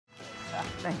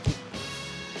Thank you.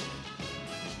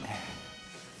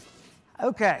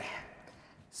 Okay,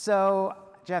 so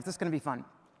Jeff, this is going to be fun.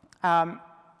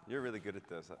 You're really good at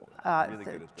this. Really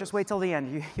good at this. Just wait till the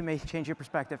end. You may change your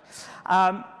perspective.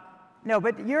 No,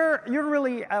 but you're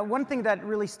really, one thing that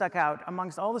really stuck out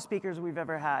amongst all the speakers we've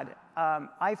ever had,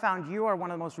 I found you are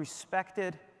one of the most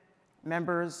respected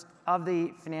members of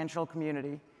the financial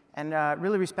community and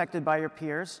really respected by your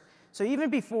peers. So even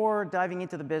before diving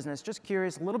into the business, just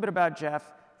curious a little bit about Jeff,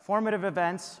 formative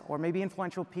events or maybe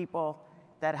influential people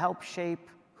that help shape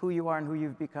who you are and who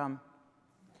you've become.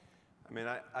 I mean,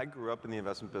 I grew up in the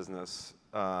investment business.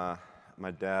 My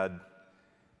dad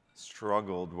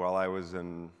struggled while I was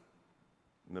in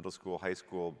middle school, high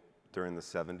school during the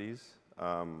 70s.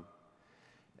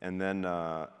 And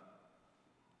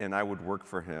I would work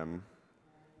for him.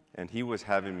 And he was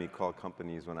having me call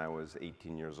companies when I was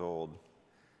 18 years old.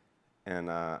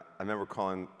 And I remember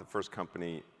calling the first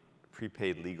company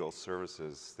Prepaid Legal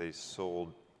Services. They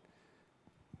sold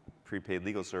prepaid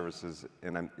legal services,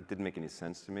 and it didn't make any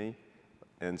sense to me.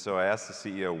 And so I asked the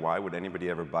CEO, why would anybody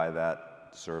ever buy that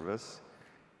service?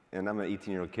 And I'm an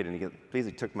 18-year-old kid, and he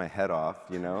basically took my head off,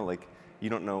 you know, like, you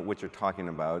don't know what you're talking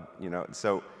about, you know.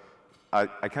 So I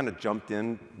kind of jumped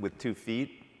in with 2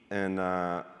 feet, and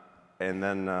then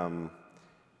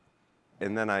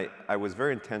I was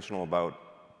very intentional about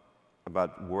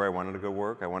where I wanted to go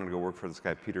work. I wanted to go work for this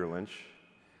guy, Peter Lynch,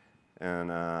 and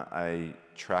I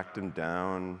tracked him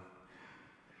down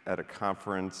at a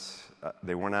conference.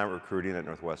 They were not recruiting at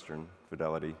Northwestern,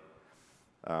 Fidelity.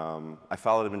 I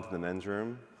followed him into the men's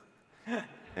room,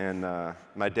 and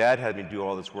my dad had me do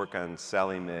all this work on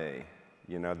Sallie Mae.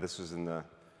 You know, this was in the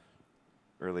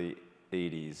early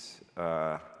 80s.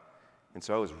 And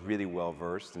so I was really well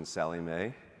versed in Sallie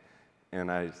Mae,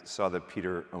 and I saw that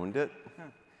Peter owned it.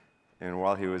 And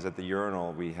while he was at the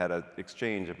urinal, we had an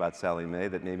exchange about Sallie Mae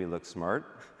that made me look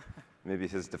smart. Maybe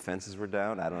his defenses were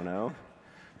down, I don't know.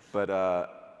 But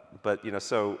you know,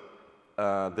 so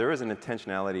there is an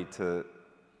intentionality to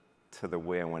the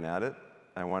way I went at it.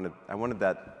 I wanted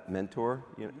that mentor.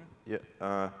 You know,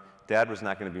 yeah, Dad was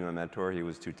not going to be my mentor. He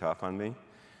was too tough on me.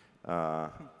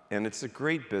 And it's a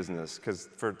great business because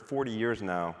for 40 years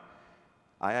now,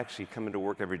 I actually come into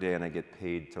work every day and I get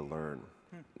paid to learn.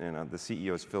 You know, the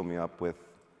CEOs fill me up with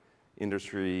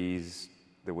industries,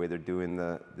 the way they're doing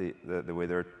the way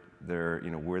they're you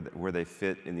know, where they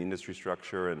fit in the industry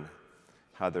structure and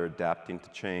how they're adapting to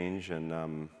change,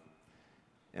 and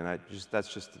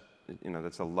that's just you know,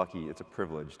 it's a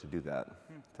privilege to do that,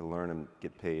 to learn and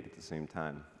get paid at the same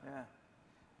time. Yeah.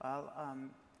 Well,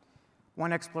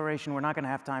 one exploration we're not going to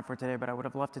have time for today, but I would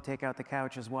have loved to take out the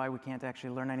couch, is why we can't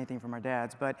actually learn anything from our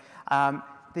dads. But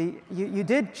you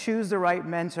did choose the right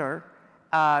mentor,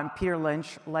 Peter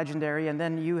Lynch, legendary, and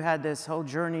then you had this whole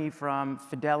journey from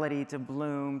Fidelity to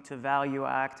Bloom to Value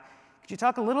Act. Could you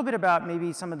talk a little bit about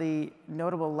maybe some of the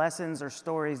notable lessons or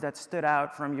stories that stood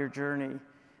out from your journey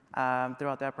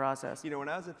throughout that process? You know, when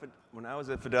I was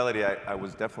at Fidelity, I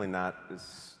was definitely not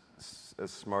as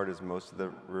smart as most of the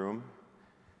room.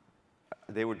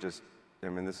 They were just, I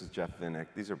mean, this is Jeff Vinnick.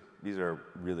 These are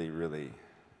really, really,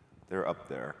 they're up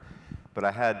there. But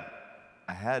I had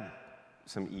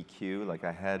some EQ. Like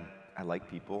I like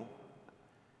people.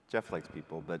 Jeff likes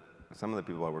people, but some of the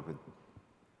people I work with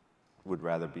would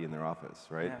rather be in their office,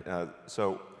 right? Yeah.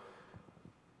 So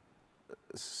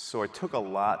I took a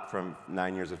lot from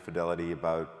 9 years of Fidelity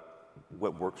about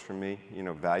what works for me. You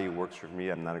know, value works for me.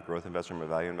 I'm not a growth investor, I'm a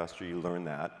value investor. You learn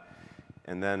that.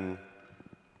 And then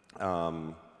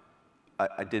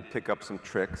I did pick up some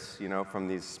tricks, you know, from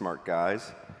these smart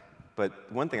guys.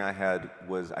 But one thing I had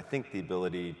was, I think, the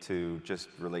ability to just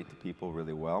relate to people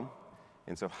really well.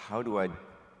 And so how do I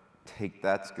take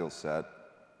that skill set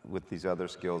with these other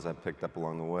skills I picked up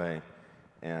along the way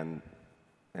and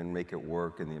make it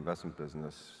work in the investment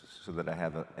business so that I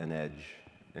have an edge?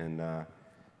 And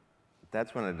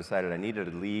that's when I decided I needed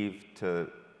to leave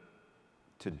to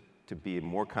be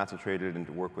more concentrated and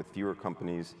to work with fewer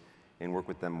companies and work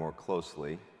with them more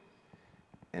closely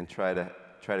and try to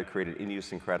create an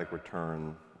idiosyncratic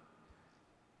return,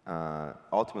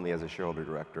 ultimately as a shareholder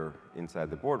director inside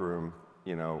the boardroom,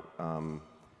 you know,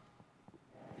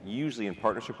 usually in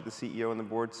partnership with the CEO and the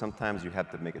board. Sometimes you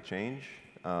have to make a change.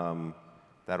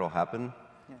 That'll happen.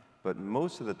 Yeah. But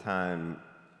most of the time,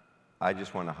 I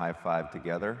just want to high five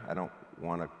together. I don't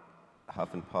want to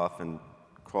huff and puff and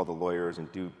call the lawyers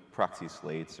and do proxy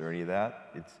slates or any of that.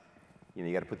 It's, you know,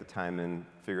 you got to put the time in,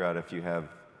 figure out if you have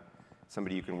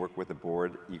somebody you can work with, a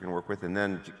board you can work with, and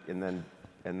then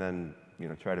you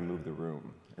know, try to move the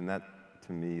room. And that,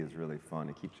 to me, is really fun.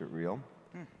 It keeps it real.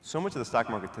 So much of the stock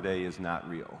market today is not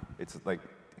real. It's like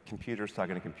computers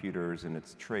talking to computers, and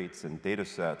it's traits and data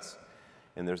sets,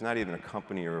 and there's not even a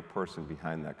company or a person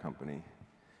behind that company.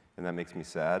 And that makes me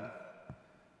sad.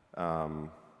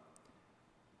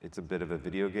 It's a bit of a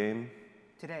video game.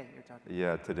 Today, you're talking.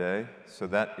 Yeah, today. So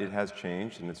that it has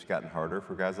changed, and it's gotten harder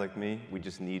for guys like me. We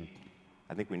just need,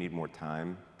 I think we need more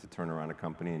time to turn around a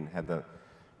company and have the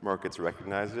markets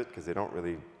recognize it, because they don't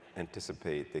really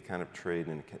anticipate. They kind of trade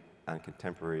on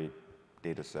contemporary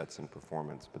data sets and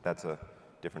performance, but that's a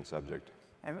different subject.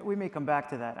 And we may come back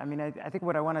to that. I mean, I think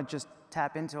what I want to just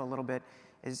tap into a little bit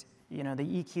is, you know, the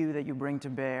EQ that you bring to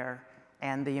bear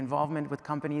and the involvement with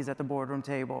companies at the boardroom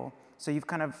table. So you've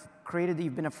kind of created,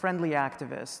 you've been a friendly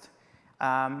activist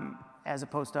as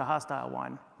opposed to a hostile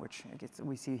one, which I guess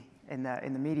we see in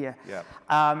the media. Yeah.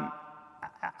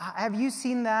 Have you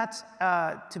seen that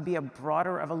to be a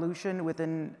broader evolution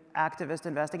within activist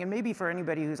investing? And maybe for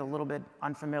anybody who's a little bit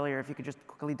unfamiliar, if you could just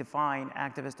quickly define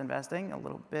activist investing a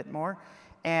little bit more.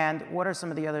 And what are some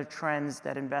of the other trends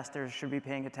that investors should be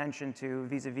paying attention to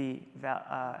vis-a-vis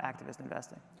activist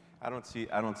investing? I don't see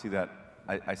that.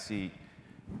 I see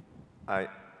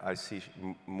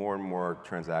more and more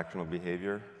transactional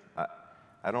behavior.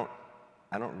 I don't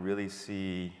really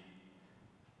see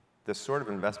the sort of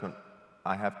investment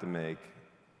I have to make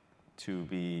to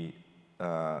be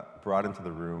brought into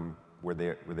the room where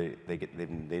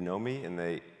they know me, and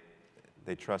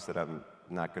they trust that I'm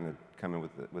not going to come in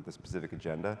with a specific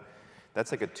agenda.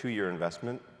 That's like a 2-year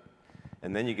investment,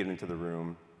 and then you get into the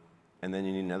room, and then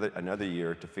you need another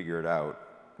year to figure it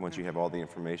out once you have all the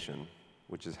information,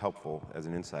 which is helpful as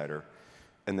an insider.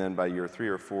 And then by year 3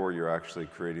 or 4, you're actually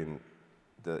creating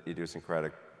the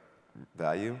idiosyncratic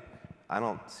value. I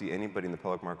don't see anybody in the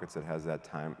public markets that has that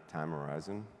time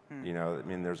horizon. You know, I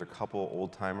mean, there's a couple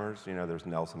old timers. You know, there's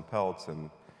Nelson Peltz and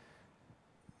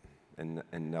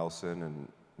Nelson and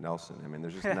Nelson. I mean,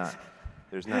 there's just not.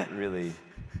 There's not really.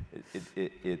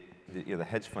 You know, the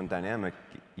hedge fund dynamic.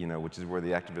 You know, which is where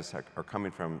the activists are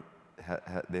coming from.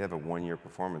 They have a 1-year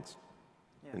performance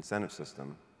incentive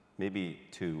system, maybe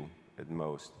 2 at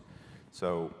most.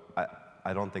 So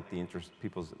I don't think the interest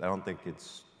people's. I don't think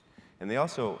it's. And they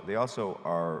also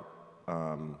are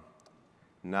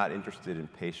not interested in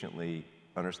patiently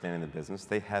understanding the business.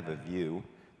 They have a view.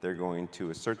 They're going to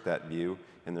assert that view,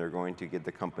 and they're going to get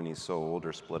the company sold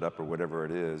or split up or whatever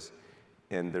it is.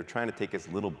 And they're trying to take as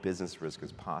little business risk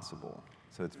as possible.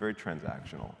 So it's very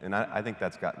transactional. And I think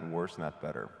that's gotten worse, not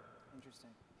better.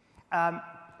 Interesting.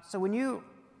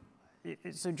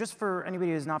 So just for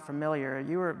anybody who's not familiar,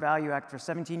 you were at Value Act for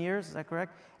 17 years, is that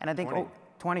correct? And I think 20.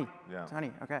 20. Yeah.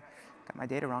 20, okay. Got my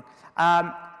data wrong.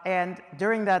 And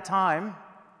during that time,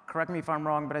 correct me if I'm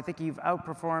wrong, but I think you've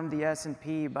outperformed the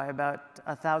S&P by about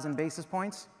 1,000 basis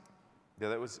points.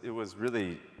 Yeah, it was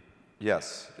really,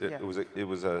 yes. It was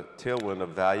a tailwind of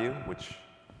value, which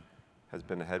has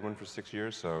been a headwind for 6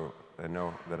 years, so I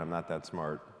know that I'm not that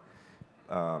smart.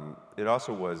 It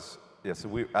also was,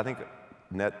 so I think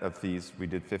net of fees, we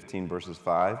did 15 versus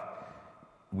 5.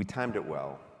 We timed it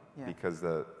well because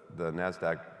the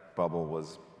NASDAQ bubble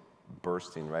was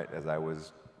bursting right as I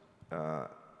was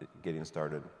getting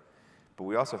started. But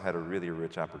we also had a really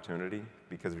rich opportunity,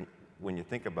 because when you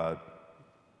think about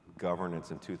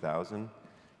governance in 2000,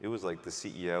 it was like the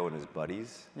CEO and his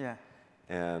buddies. Yeah.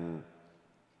 And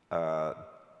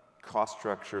cost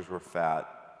structures were fat,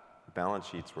 balance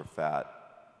sheets were fat,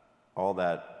 all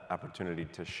that opportunity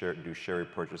to do share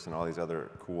repurchase and all these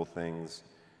other cool things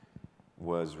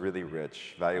was really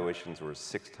rich. Valuations were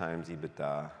 6 times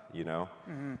EBITDA, you know?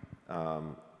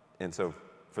 Mm-hmm. And so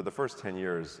for the first 10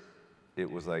 years, it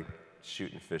was like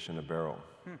shooting fish in a barrel.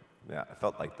 Yeah, it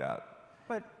felt like that.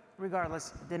 But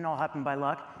regardless, it didn't all happen by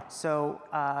luck. So,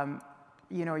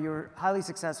 you know, you're highly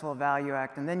successful at Value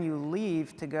Act, and then you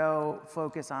leave to go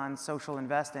focus on social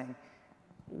investing.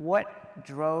 What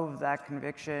drove that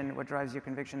conviction? What drives your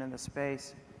conviction in the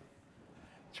space?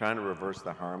 Trying to reverse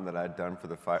the harm that I'd done for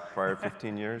the prior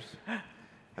 15 years.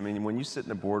 I mean, when you sit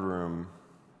in a boardroom,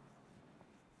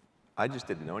 I just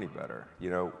didn't know any better. You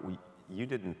know, you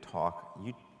didn't talk.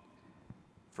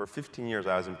 For 15 years,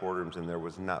 I was in boardrooms, and there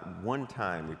was not one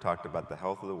time we talked about the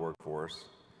health of the workforce,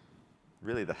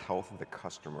 really the health of the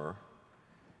customer,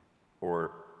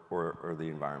 or the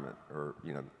environment, or,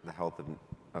 you know, the health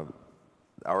of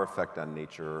our effect on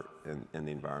nature and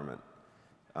the environment.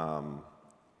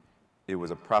 It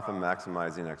was a profit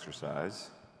maximizing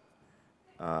exercise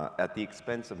at the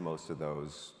expense of most of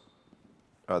those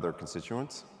other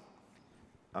constituents.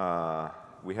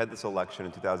 We had this election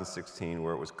in 2016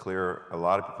 where it was clear a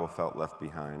lot of people felt left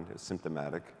behind. It was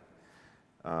symptomatic.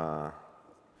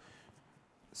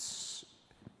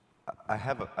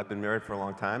 I've been married for a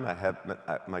long time.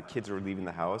 My kids were leaving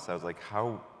the house. I was like,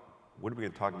 what are we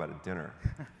going to talk about at dinner?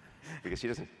 Because she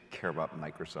doesn't care about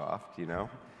Microsoft, you know?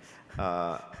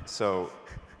 So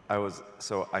I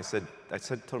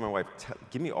told my wife,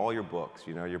 give me all your books,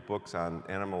 you know, your books on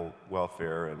animal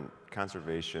welfare and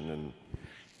conservation and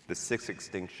the sixth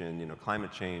extinction, you know,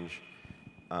 climate change.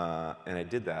 And I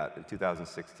did that in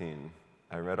 2016.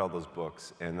 I read all those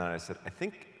books, and then I said, I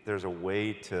think there's a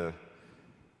way to,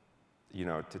 you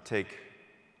know, to take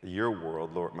your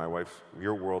world, my wife's,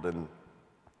 your world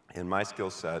and my skill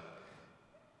set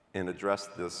and address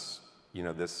this, you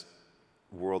know, this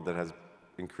world that has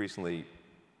increasingly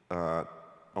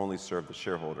only served the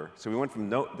shareholder. So we went from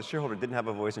the shareholder didn't have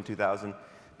a voice in 2000.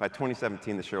 By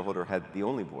 2017, the shareholder had the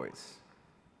only voice.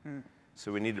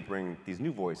 So we need to bring these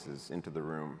new voices into the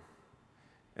room.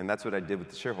 And that's what I did with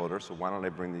the shareholder, so why don't I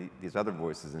bring these other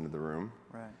voices into the room?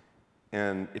 Right.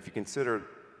 And if you consider,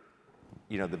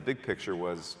 you know, the big picture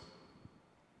was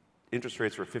interest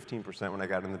rates were 15% when I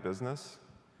got in the business.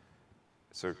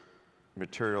 So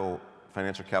material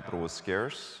financial capital was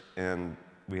scarce, and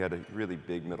we had a really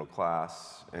big middle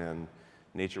class, and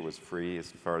nature was free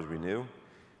as far as we knew.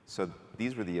 So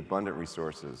these were the abundant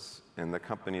resources, and the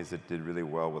companies that did really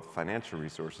well with financial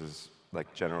resources,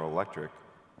 like General Electric,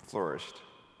 flourished.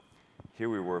 Here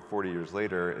we were 40 years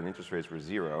later, and interest rates were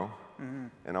 0,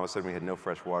 and all of a sudden we had no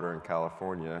fresh water in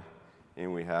California,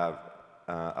 and we have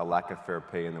a lack of fair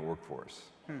pay in the workforce.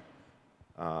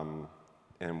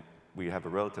 And we have a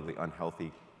relatively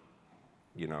unhealthy,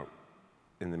 you know,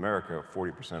 in America,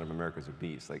 40% of America is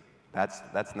obese. Like,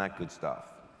 that's not good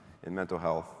stuff. In mental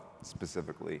health,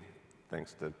 specifically,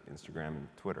 thanks to Instagram and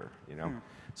Twitter, you know?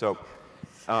 So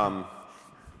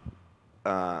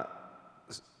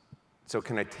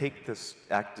can I take this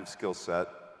active skill set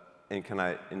and can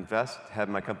I have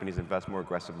my companies invest more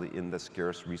aggressively in the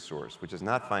scarce resource, which is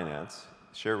not finance.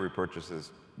 Share repurchases,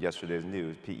 yesterday's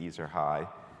news, PEs are high,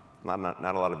 not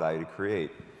a lot of value to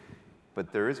create.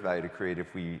 But there is value to create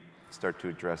if we start to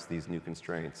address these new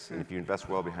constraints. And if you invest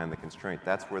well behind the constraint,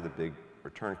 that's where the big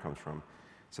return comes from.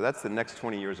 So that's the next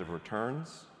 20 years of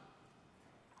returns.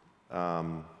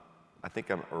 I think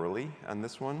I'm early on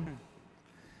this one,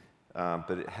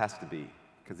 but it has to be,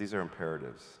 because these are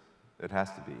imperatives. It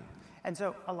has to be. And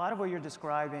so a lot of what you're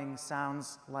describing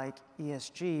sounds like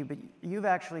ESG, but you've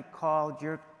actually called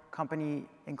your company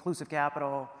Inclusive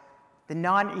Capital the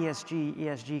non-ESG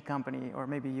ESG company, or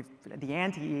maybe the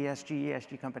anti-ESG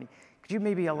ESG company. Could you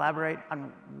maybe elaborate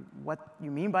on what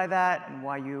you mean by that and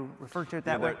why you refer to it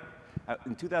that way?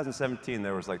 In 2017,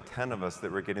 there was like 10 of us that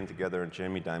were getting together in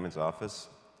Jamie Dimon's office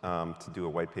to do a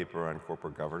white paper on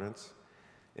corporate governance,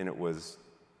 and it was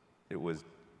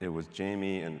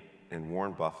Jamie and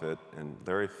Warren Buffett and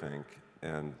Larry Fink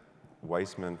and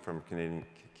Weissman from Canadian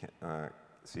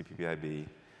CPPIB,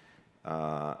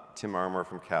 Tim Armour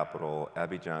from Capital,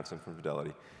 Abby Johnson from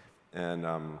Fidelity, and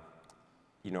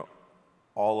you know,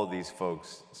 all of these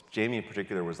folks. Jamie in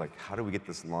particular was like, how do we get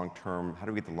this long-term? How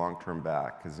do we get the long-term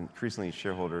back? Because increasingly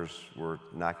shareholders were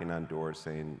knocking on doors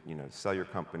saying, you know, sell your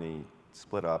company,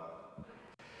 split up,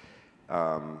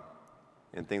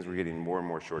 and things were getting more and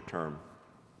more short-term.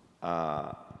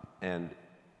 And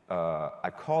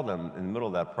I called them in the middle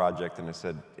of that project and I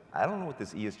said, I don't know what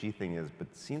this ESG thing is, but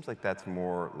it seems like that's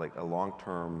more like a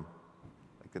long-term,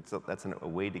 like that's a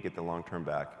way to get the long-term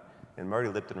back. And Marty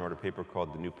Lipton wrote a paper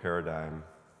called The New Paradigm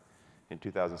in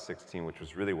 2016, which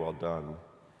was really well done.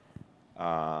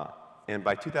 And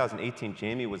by 2018,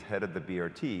 Jamie was head of the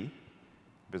BRT,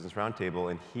 Business Roundtable,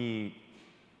 and he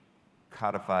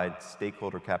codified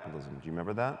stakeholder capitalism. Do you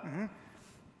remember that?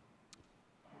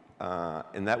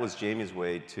 And that was Jamie's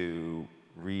way to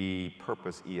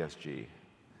repurpose ESG.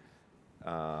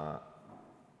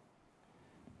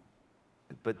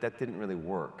 But that didn't really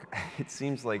work. It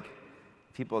seems like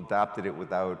people adopted it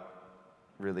without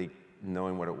really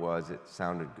knowing what it was. It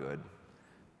sounded good.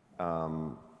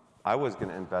 I was going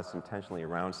to invest intentionally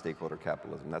around stakeholder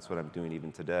capitalism. That's what I'm doing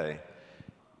even today,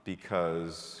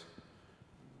 because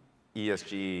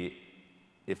ESG,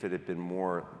 if it had been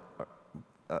more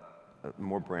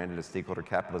branded as stakeholder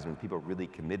capitalism and people really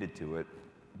committed to it,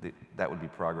 that would be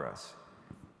progress.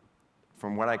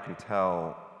 From what I can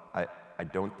tell, I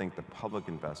don't think the public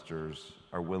investors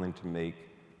are willing to make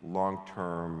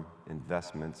long-term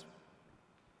investments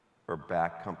or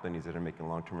back companies that are making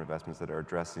long-term investments that are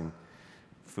addressing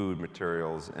food,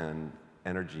 materials, and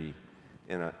energy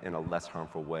in a less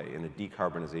harmful way, in a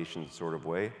decarbonization sort of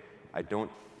way. I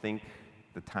don't think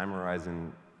the time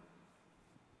horizon,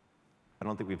 I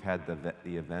don't think we've had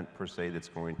the event per se that's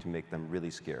going to make them really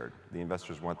scared. The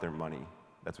investors want their money.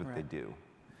 That's what they do.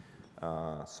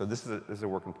 So this is a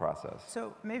work in process.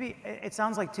 So maybe it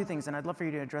sounds like two things, and I'd love for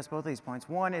you to address both of these points.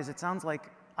 One is it sounds like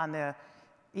on the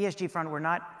ESG front, we're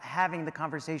not having the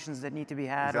conversations that need to be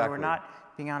had, Exactly. or we're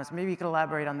not being honest. Maybe you could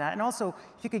elaborate on that. And also,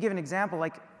 if you could give an example,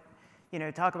 like,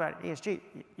 talk about ESG.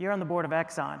 You're on the board of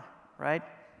Exxon, right?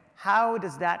 How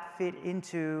does that fit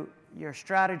into your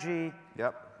strategy?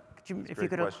 Yep. Could you, That's a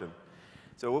great question.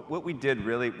 So what we did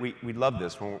really, we love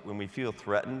this. When we feel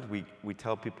threatened, we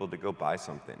tell people to go buy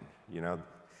something.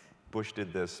 Bush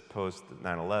did this post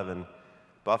 9/11,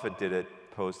 Buffett did it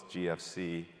post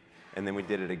GFC, and then we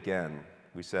did it again.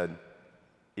 We said,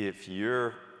 if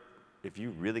you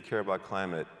really care about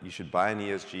climate, you should buy an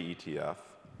ESG ETF.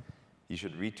 You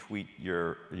should retweet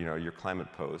your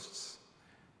climate posts,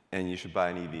 and you should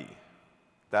buy an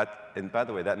EV. And by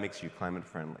the way, that makes you climate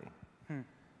friendly.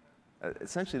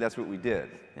 Essentially, that's what we did.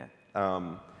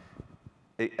 Yeah.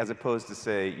 As opposed to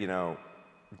say,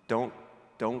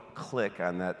 don't click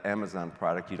on that Amazon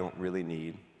product you don't really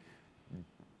need.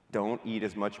 Don't eat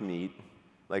as much meat.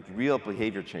 Like real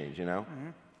behavior change,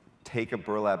 Take a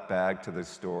burlap bag to the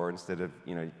store instead of,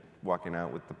 walking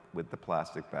out with the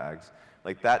plastic bags.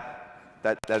 Like that.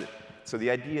 So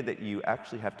the idea that you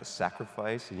actually have to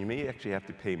sacrifice, and you may actually have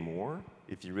to pay more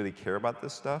if you really care about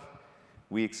this stuff,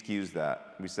 we excused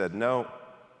that. We said, no,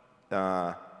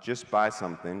 just buy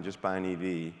something, just buy an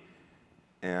EV,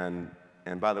 and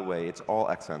by the way, it's all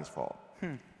Exxon's fault.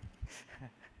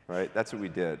 Right? That's what we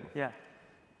did. Yeah.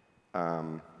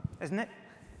 Isn't it?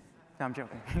 No, I'm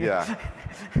joking. Yeah.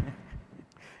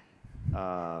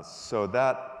 So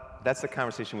that's the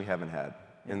conversation we haven't had.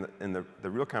 And the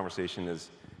real conversation is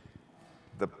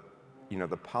the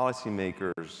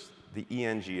policymakers, the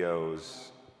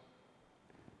ENGOs,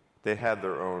 they have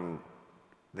their own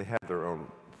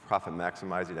profit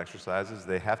maximizing exercises.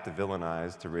 They have to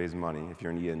villainize to raise money if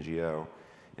you're an ENGO,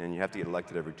 and you have to get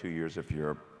elected every 2 years if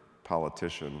you're a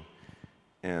politician.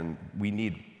 And we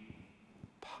need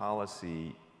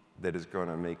policy that is going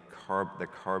to make the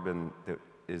carbon that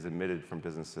is emitted from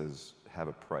businesses have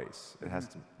a price. It has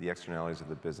to, the externalities of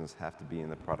the business have to be in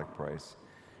the product price,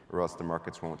 or else the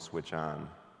markets won't switch on.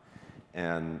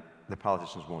 And the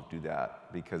politicians won't do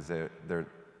that because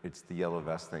it's the yellow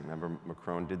vest thing. Remember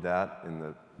Macron did that,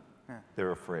 and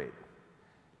they're afraid.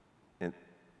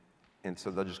 And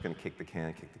so they're just going to kick the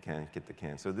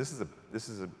can. So this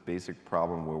is a basic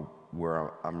problem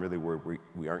where I'm really worried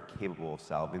we aren't capable of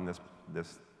solving this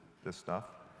stuff.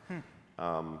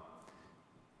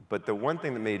 But the one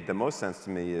thing that made the most sense to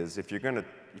me is if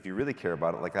you really care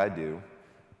about it like I do,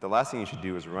 the last thing you should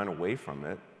do is run away from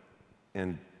it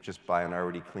and just buy an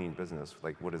already clean business.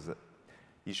 Like, what is it?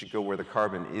 You should go where the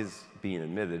carbon is being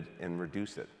emitted and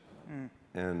reduce it.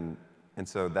 And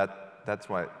so that's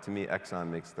why, to me, Exxon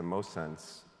makes the most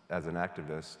sense as an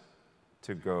activist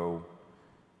to go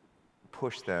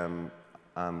push them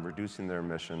on reducing their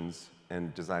emissions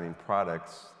and designing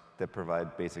products that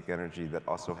provide basic energy that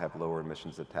also have lower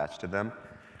emissions attached to them,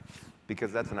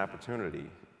 because that's an opportunity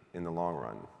in the long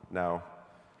run. Now,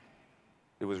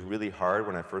 it was really hard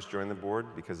when I first joined the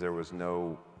board because there was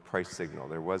no price signal.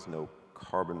 There was no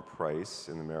carbon price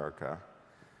in America,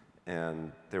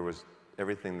 and there was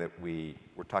everything that we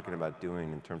were talking about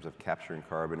doing in terms of capturing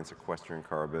carbon and sequestering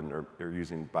carbon, or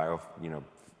using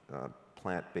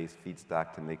plant-based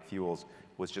feedstock to make fuels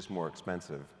was just more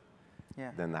expensive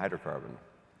than the hydrocarbon.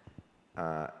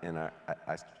 And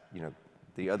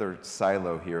the other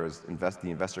silo here is the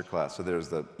investor class. So there's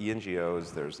the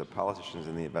ENGOs, there's the politicians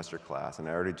in the investor class, and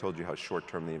I already told you how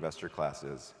short-term the investor class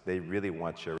is. They really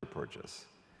want share repurchase.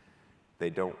 They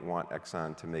don't want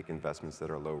Exxon to make investments that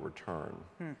are low return.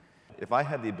 If I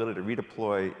had the ability to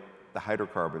redeploy the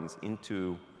hydrocarbons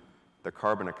into the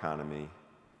carbon economy,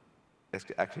 it's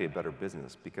actually a better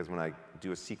business, because when I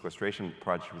do a sequestration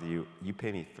project with you, you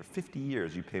pay me for 50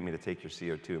 years, you pay me to take your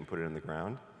CO2 and put it in the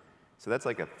ground. So that's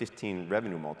like a 15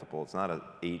 revenue multiple. It's not an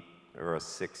 8 or a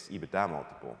 6 EBITDA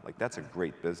multiple. Like, that's a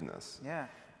great business. Yeah.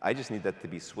 I just need that to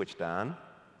be switched on,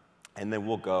 and then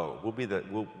we'll go.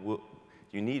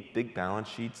 You need big balance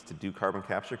sheets to do carbon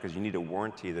capture because you need a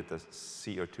warranty that the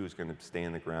CO2 is going to stay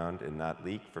in the ground and not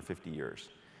leak for 50 years.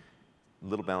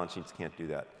 Little balance sheets can't do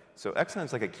that. So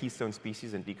Exxon's like a keystone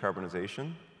species in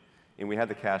decarbonization, and we have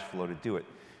the cash flow to do it.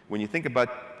 When you think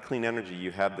about clean energy,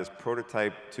 you have this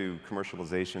prototype to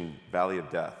commercialization valley of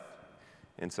death.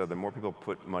 And so the more people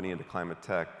put money into climate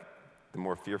tech, the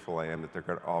more fearful I am that they're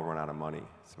going to all run out of money,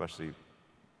 especially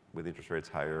with interest rates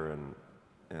higher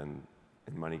and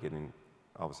money getting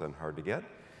all of a sudden hard to get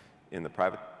in the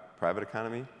private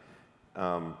economy.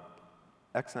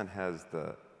 Exxon has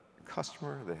the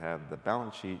customer, they have the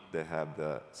balance sheet, they have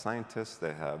the scientists,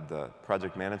 they have the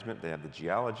project management, they have the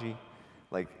geology.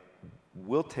 Like,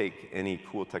 we'll take any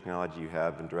cool technology you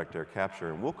have in direct air capture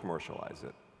and we'll commercialize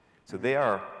it. So they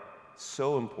are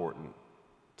so important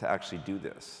to actually do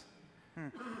this.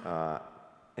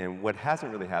 And what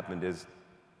hasn't really happened is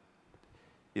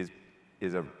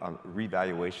a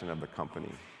revaluation of the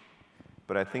company.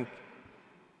 But I think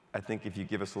if you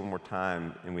give us a little more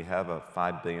time and we have a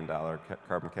 $5 billion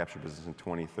carbon capture business in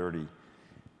 2030,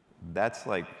 that's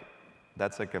like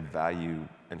a value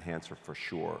enhancer for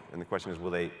sure. And the question is,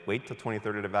 will they wait till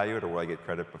 2030 to value it, or will I get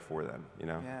credit before then? You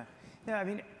know? Yeah. Yeah. I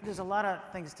mean, there's a lot of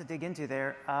things to dig into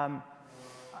there.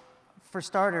 For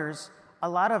starters, a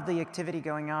lot of the activity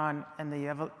going on and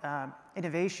the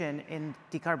innovation in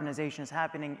decarbonization is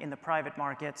happening in the private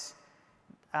markets,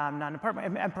 not in the public.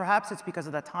 And perhaps it's because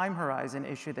of that time horizon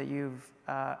issue that you've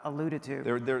alluded to.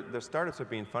 The startups are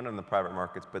being funded in the private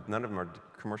markets, but none of them are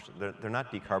commercial. They're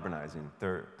not decarbonizing.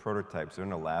 They're prototypes. They're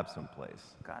in a lab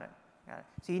someplace. Got it. Got it.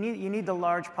 So you need the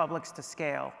large publics to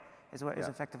scale, is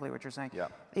effectively what you're saying. Yeah.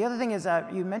 The other thing is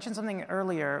you mentioned something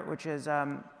earlier, which is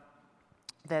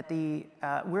that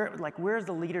where's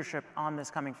the leadership on this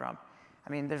coming from? I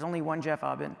mean, there's only one Jeff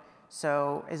Ubben.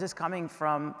 So is this coming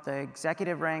from the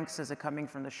executive ranks? Is it coming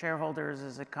from the shareholders?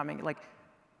 Is it coming, like,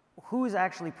 who's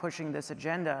actually pushing this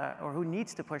agenda, or who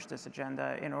needs to push this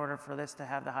agenda in order for this to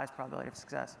have the highest probability of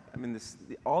success? I mean,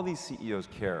 all these CEOs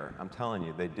care. I'm telling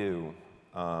you, they do.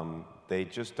 They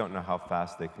just don't know how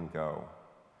fast they can go,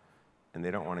 and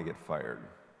they don't want to get fired.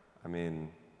 I mean,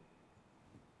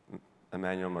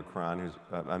 Emmanuel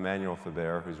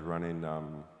Faber, who's running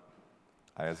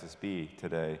ISSB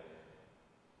today,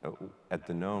 at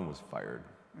Danone was fired.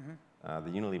 The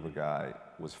Unilever guy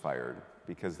was fired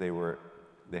because they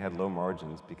had low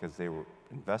margins because they were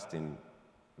investing,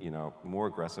 more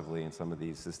aggressively in some of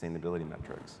these sustainability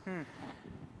metrics.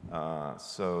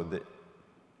 So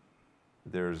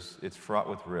it's fraught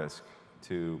with risk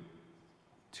to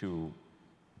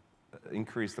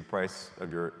increase the price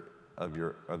of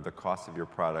the cost of your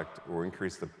product, or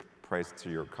increase the price to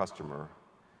your customer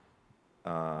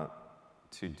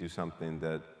to do something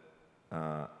that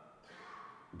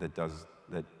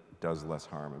does less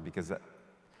harm. And because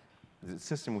the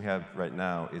system we have right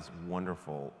now is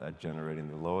wonderful at generating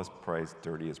the lowest price,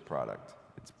 dirtiest product.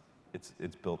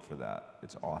 It's built for that.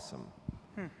 It's awesome.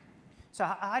 So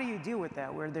how do you deal with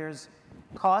that, where there's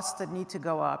costs that need to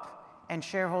go up and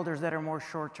shareholders that are more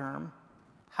short-term?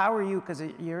 How are you, because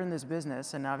you're in this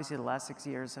business, and obviously the last 6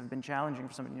 years have been challenging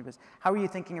for somebody in your business, how are you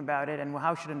thinking about it, and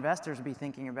how should investors be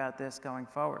thinking about this going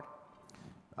forward?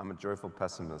 I'm a joyful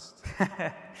pessimist.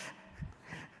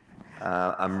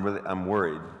 I'm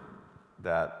worried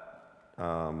that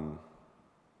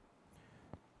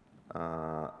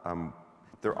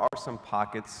there are some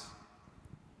pockets.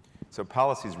 So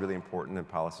policy is really important, and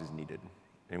policy is needed.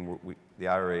 And the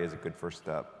IRA is a good first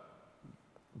step,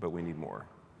 but we need more.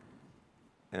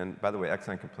 And by the way,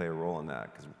 Exxon can play a role in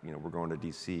that, because we're going to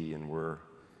DC and we're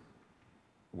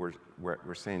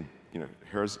saying,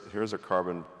 here's a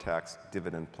carbon tax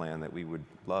dividend plan that we would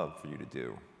love for you to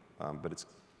do, but it's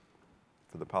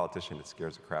for the politician, it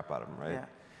scares the crap out of them, right?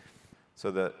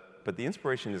 Yeah. But the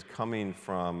inspiration is coming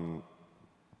from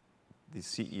these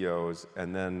CEOs,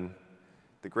 and then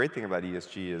the great thing about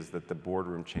ESG is that the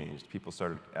boardroom changed. People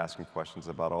started asking questions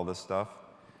about all this stuff.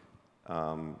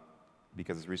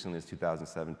 Because as recently as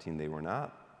 2017, they were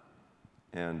not.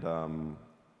 And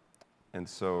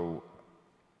so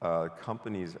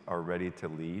companies are ready to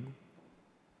lead.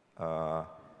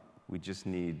 We just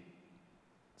need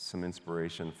some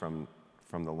inspiration from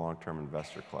the long-term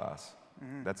investor class.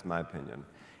 That's my opinion.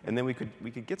 And then we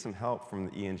could get some help from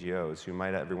the ENGOs, who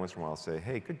might every once in a while say,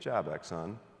 "Hey, good job,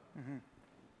 Exxon."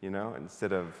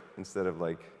 Instead of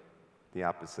like the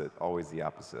opposite, always the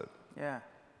opposite. Yeah,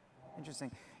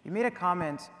 interesting. You made a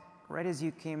comment right as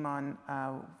you came on,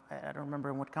 I don't remember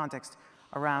in what context,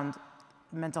 around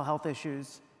mental health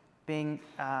issues being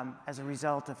as a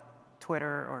result of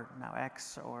Twitter, or now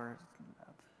X, or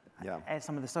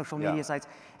some of the social media sites.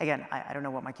 Again, I don't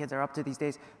know what my kids are up to these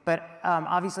days, but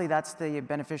obviously that's the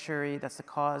beneficiary, that's the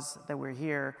cause that we're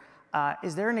here.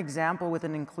 Is there an example with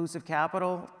an inclusive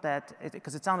capital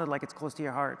because it sounded like it's close to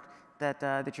your heart,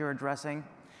 that you're addressing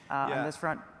on this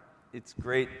front? It's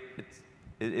great.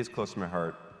 It is close to my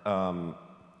heart.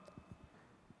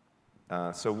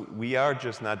 So we are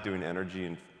just not doing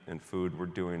energy and food. We're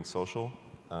doing social,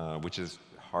 which is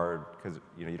hard because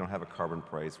you don't have a carbon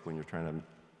price when you're trying to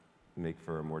make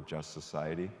for a more just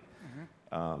society.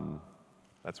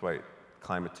 That's why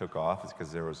climate took off, is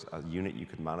because there was a unit you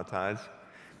could monetize.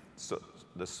 So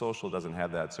the social doesn't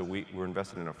have that. So we're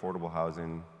invested in affordable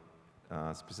housing,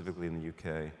 specifically in the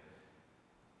UK.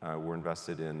 We're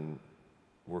invested in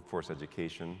workforce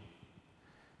education.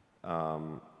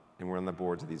 And we're on the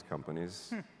boards of these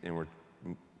companies, and we're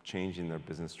changing their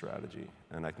business strategy,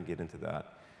 and I can get into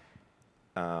that.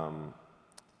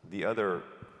 The other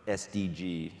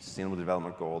SDG, Sustainable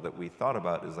Development Goal, that we thought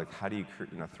about is like, how do you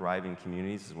thriving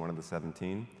communities is one of the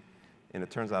 17, and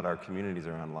it turns out our communities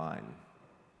are online.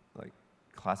 Like,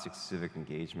 classic civic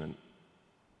engagement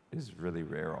is really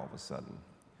rare all of a sudden,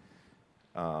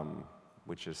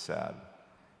 which is sad.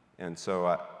 And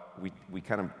so we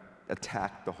kind of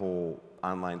attacked the whole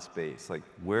online space. Like,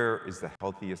 where is the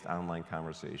healthiest online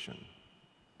conversation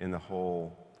in the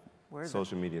whole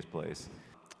social media place?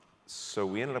 So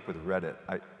we ended up with Reddit.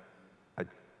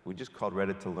 We just called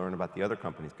Reddit to learn about the other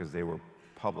companies because they were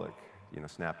public,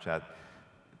 Snapchat.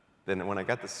 Then when I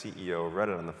got the CEO of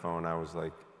Reddit on the phone, I was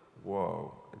like,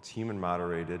 whoa, it's human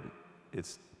moderated.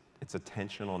 It's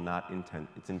attentional,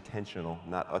 it's intentional,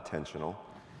 not attentional.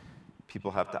 People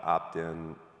have to opt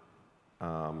in.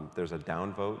 There's a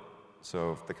downvote,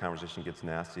 so if the conversation gets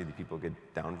nasty, the people get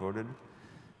downvoted.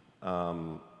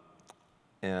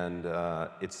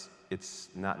 It's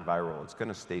not viral. It's going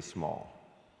to stay small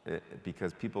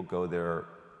because people go there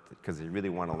because they really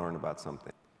want to learn about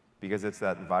something. Because it's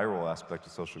that viral aspect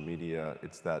of social media.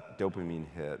 It's that dopamine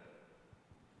hit.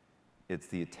 It's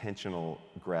the attentional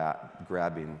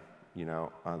grabbing,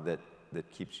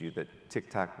 that keeps you. That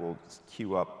TikTok will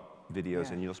queue up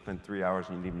videos, and you'll spend 3 hours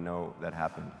and you didn't even know that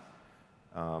happened.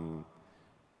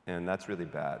 And that's really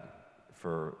bad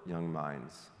for young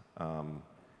minds.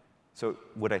 So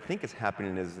what I think is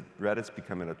happening is that Reddit's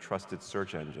becoming a trusted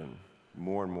search engine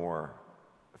more and more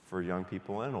for young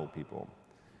people and old people.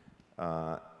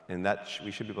 And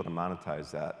we should be able to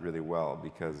monetize that really well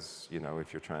because,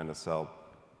 if you're trying to sell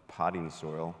potting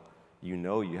soil,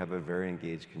 you have a very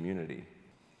engaged community.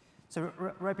 So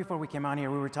right before we came on here,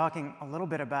 we were talking a little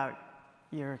bit about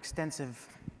your extensive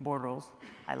board roles.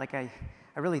 I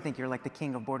really think you're like the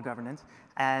king of board governance.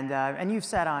 And you've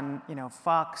sat on,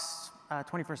 Fox,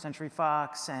 21st Century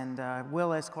Fox, and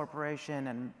Willis Corporation,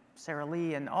 and Sara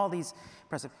Lee, and all these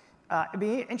impressive. I'd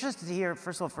be interested to hear,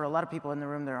 first of all, for a lot of people in the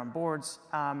room that are on boards,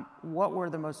 what were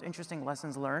the most interesting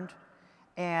lessons learned?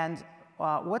 And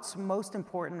what's most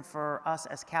important for us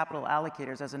as capital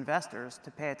allocators, as investors,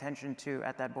 to pay attention to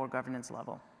at that board governance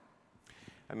level?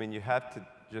 I mean, you have to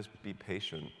just be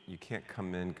patient. You can't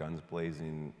come in guns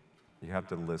blazing. You have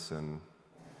to listen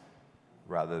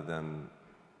rather than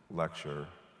lecture.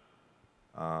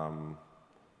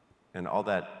 And all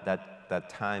that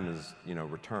time is,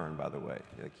 return, by the way.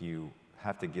 Like, you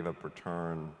have to give up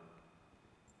return,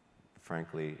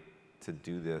 frankly, to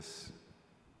do this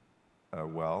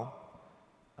well,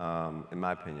 in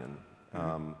my opinion.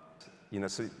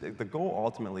 So the goal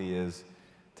ultimately is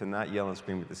to not yell and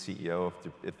scream at the CEO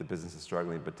if the business is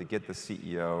struggling, but to get the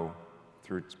CEO,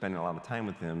 through spending a lot of time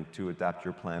with him, to adapt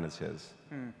your plan as his.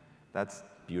 That's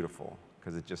beautiful,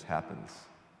 because it just happens.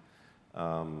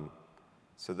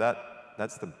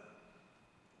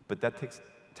 But that takes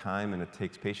time and it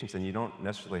takes patience, and you don't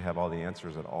necessarily have all the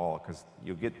answers at all, because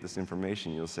you'll get this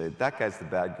information, you'll say, that guy's the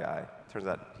bad guy. Turns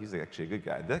out he's actually a good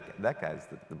guy. That guy's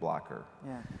the blocker.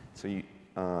 Yeah. So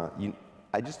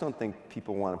I just don't think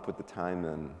people want to put the time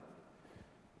in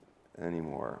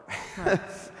anymore.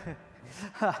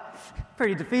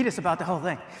 Pretty defeatist about the whole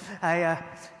thing.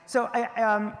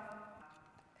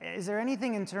 Is there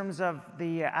anything in terms of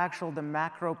the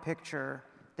macro picture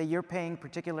that you're paying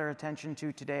particular attention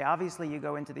to today? Obviously, you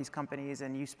go into these companies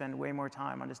and you spend way more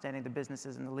time understanding the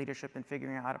businesses and the leadership and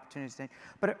figuring out opportunities.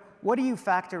 But what do you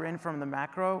factor in from the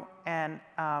macro, and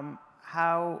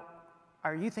how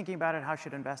are you thinking about it? How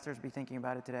should investors be thinking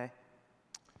about it today?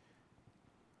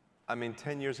 I mean,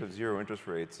 10 years of zero interest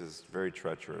rates is very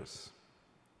treacherous.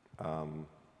 And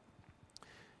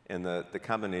the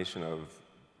combination of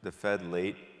the Fed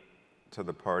late to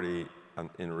the party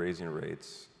in raising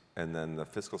rates, and then the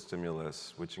fiscal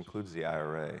stimulus, which includes the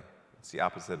IRA. It's the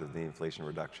opposite of the Inflation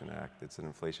Reduction Act. It's an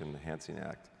inflation enhancing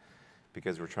act,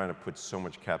 because we're trying to put so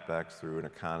much CapEx through an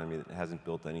economy that hasn't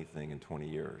built anything in 20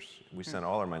 years. We sent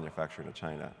all our manufacturing to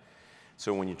China.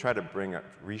 So when you try to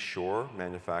reshore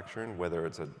manufacturing, whether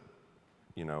it's a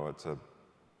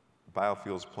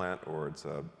biofuels plant, or it's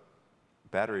a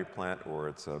battery plant, or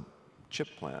it's a chip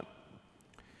plant,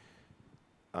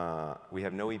 we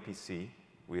have no EPC,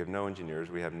 we have no engineers,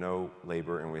 we have no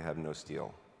labor, and we have no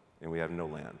steel, and we have no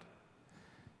land.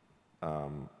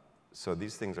 So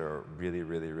these things are really,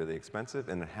 really, really expensive,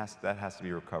 and that has to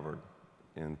be recovered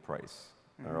in price,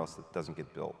 or else it doesn't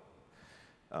get built.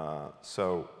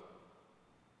 So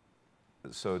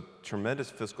So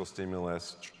tremendous fiscal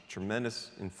stimulus,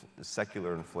 tremendous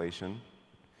secular inflation,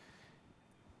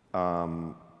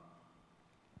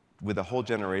 with a whole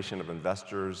generation of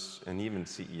investors and even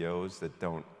CEOs that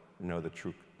don't know the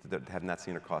truth, that have not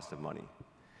seen a cost of money.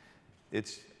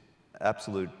 It's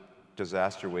absolute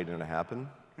disaster waiting to happen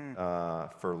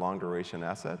for long duration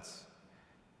assets.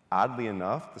 Oddly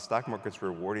enough, the stock market's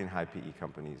rewarding high PE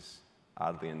companies,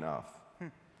 oddly enough.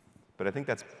 But I think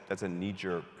that's a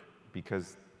knee-jerk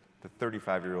because the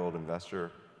 35-year-old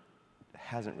investor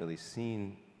hasn't really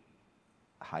seen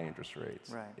high interest rates.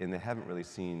 Right. And they haven't really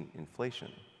seen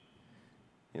inflation.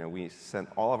 You know, we sent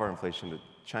all of our inflation to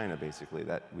China, basically.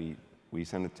 That we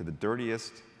sent it to the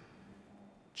dirtiest,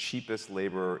 cheapest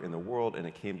labor in the world, and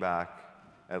it came back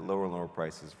at lower and lower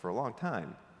prices for a long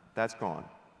time. That's gone.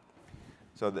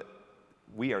 So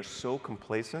we are so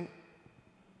complacent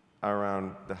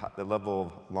around the level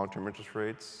of long-term interest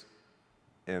rates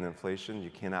and inflation, you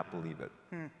cannot believe it.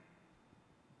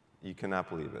 You cannot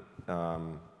believe it.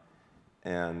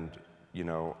 And you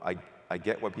know, I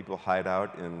get why people hide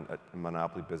out in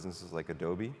monopoly businesses like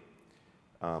Adobe.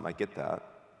 I get that.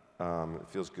 It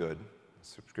feels good,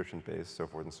 subscription-based, so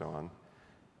forth and so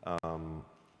on.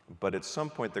 But at some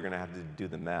point, they're going to have to do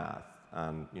the math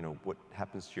on, you know, what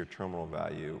happens to your terminal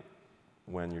value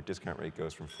when your discount rate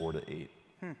goes from 4 to 8.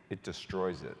 It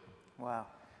destroys it. Wow.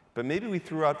 But maybe we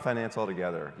threw out finance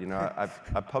altogether. You know, I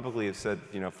publicly have said,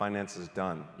 you know, finance is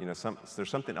done. You know, there's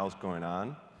something else going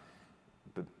on,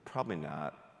 but probably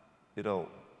not. It'll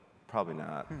probably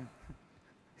not.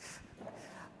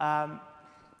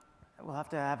 We'll have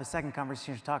to have a second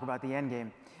conversation to talk about the end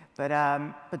game. But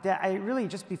I really,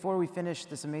 just before we finish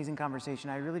this amazing conversation,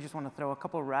 I really just want to throw a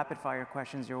couple of rapid-fire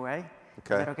questions your way.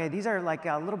 Okay. Is that okay? These are like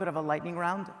a little bit of a lightning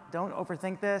round. Don't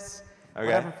overthink this. Okay.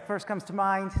 Whatever first comes to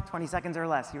mind, 20 seconds or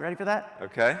less. You ready for that?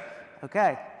 Okay.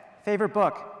 Okay. Favorite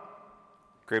book?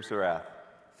 Grapes of Wrath.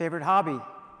 Favorite hobby?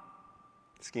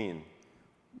 Skiing.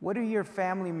 What do your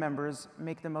family members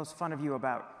make the most fun of you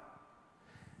about?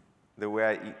 The way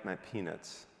I eat my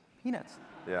peanuts. Peanuts.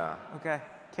 Yeah. Okay.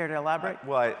 Care to elaborate?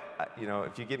 Well, you know,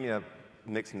 if you give me a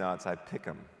mixed nuts, I pick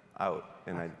them out,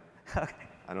 and Okay.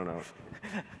 I don't know.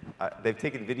 They've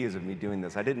taken videos of me doing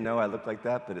this. I didn't know I looked like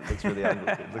that, but it looks really,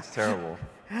 it looks terrible.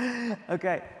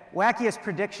 Okay. Wackiest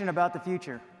prediction about the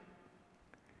future?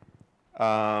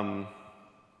 That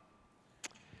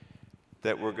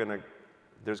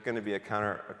there's gonna be a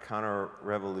counter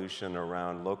revolution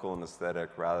around local and aesthetic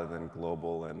rather than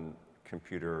global and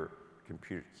computational.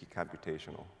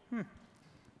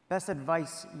 Best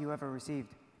advice you ever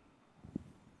received?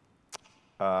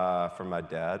 From my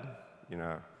dad, you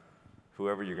know,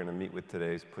 whoever you're gonna meet with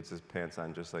today puts his pants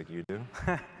on just like you do.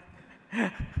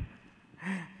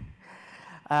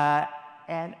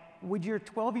 And would your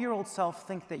 12-year-old self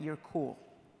think that you're cool?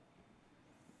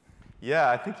 Yeah,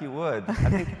 I think he would.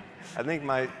 I think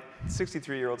my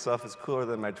 63-year-old self is cooler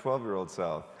than my 12-year-old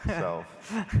self. I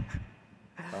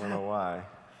don't know why.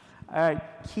 All right.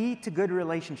 Key to good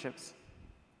relationships?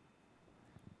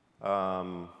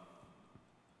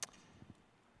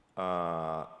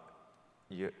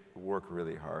 You work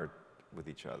really hard with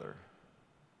each other.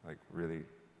 Like, really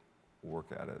work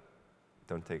at it.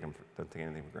 Don't take anything for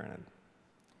granted.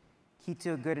 Key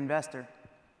to a good investor?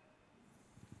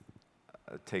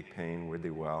 Take pain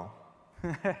really well.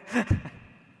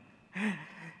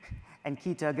 And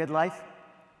key to a good life?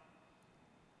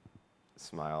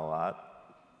 Smile a lot.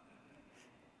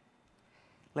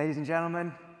 Ladies and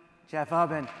gentlemen, Jeff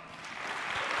Ubben.